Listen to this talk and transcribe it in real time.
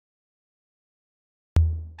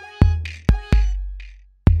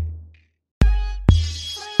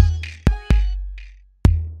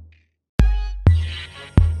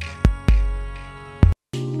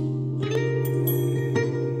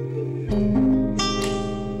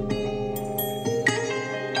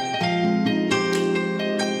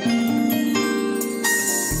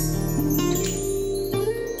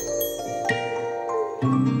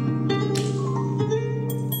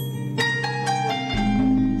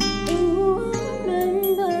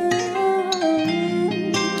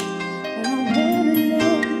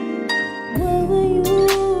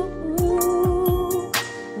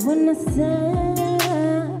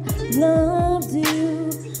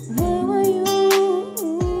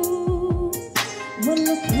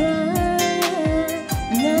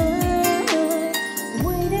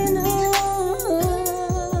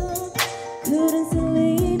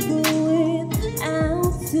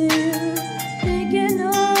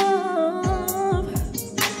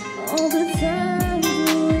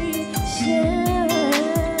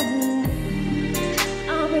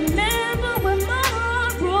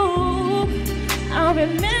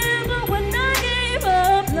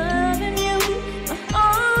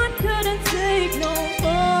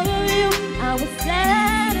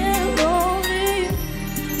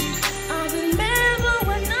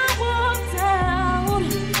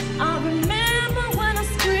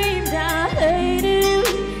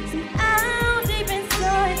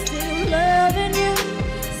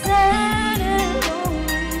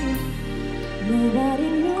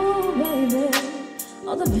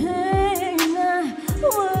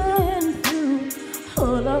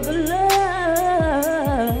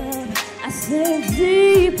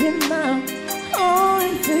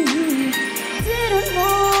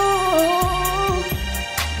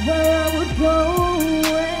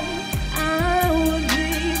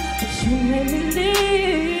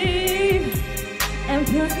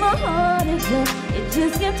my heart is up, it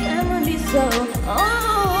just kept telling me so. Oh,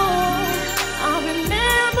 I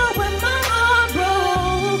remember when my heart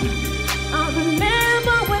broke. I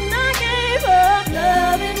remember when I gave up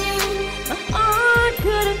loving you. My heart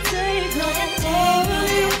couldn't take no more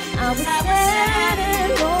of you. I was sad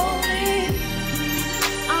and lonely.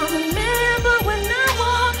 I remember when I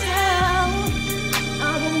walked out.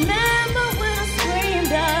 I remember when I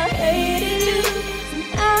screamed I hated you.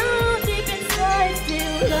 Somehow deep inside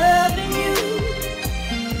still loving you.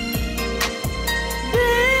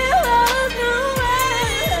 There was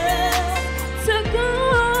nowhere to go.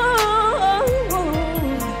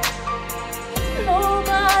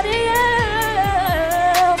 Nobody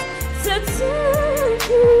else to turn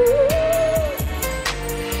to.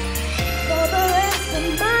 For the rest of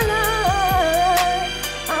my life,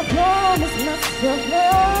 I promise myself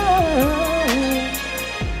love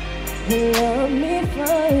me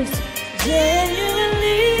first,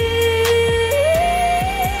 genuinely.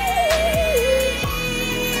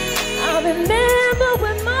 I remember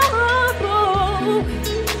when my heart broke.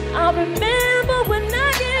 I remember when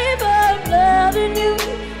I gave up loving you.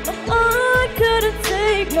 My heart couldn't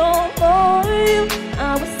take no more of you.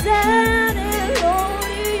 I was sad and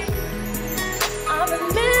lonely. I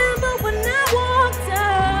remember when I walked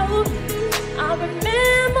out. I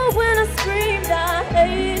remember when I screamed I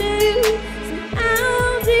hated you.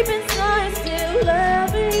 Somehow deep inside still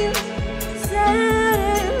loving you.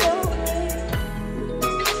 Sad and lonely.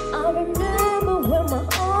 I remember when my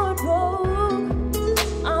heart broke.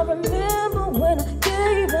 I remember when I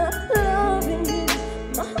gave up loving you.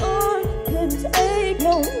 My heart couldn't take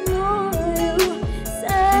no more.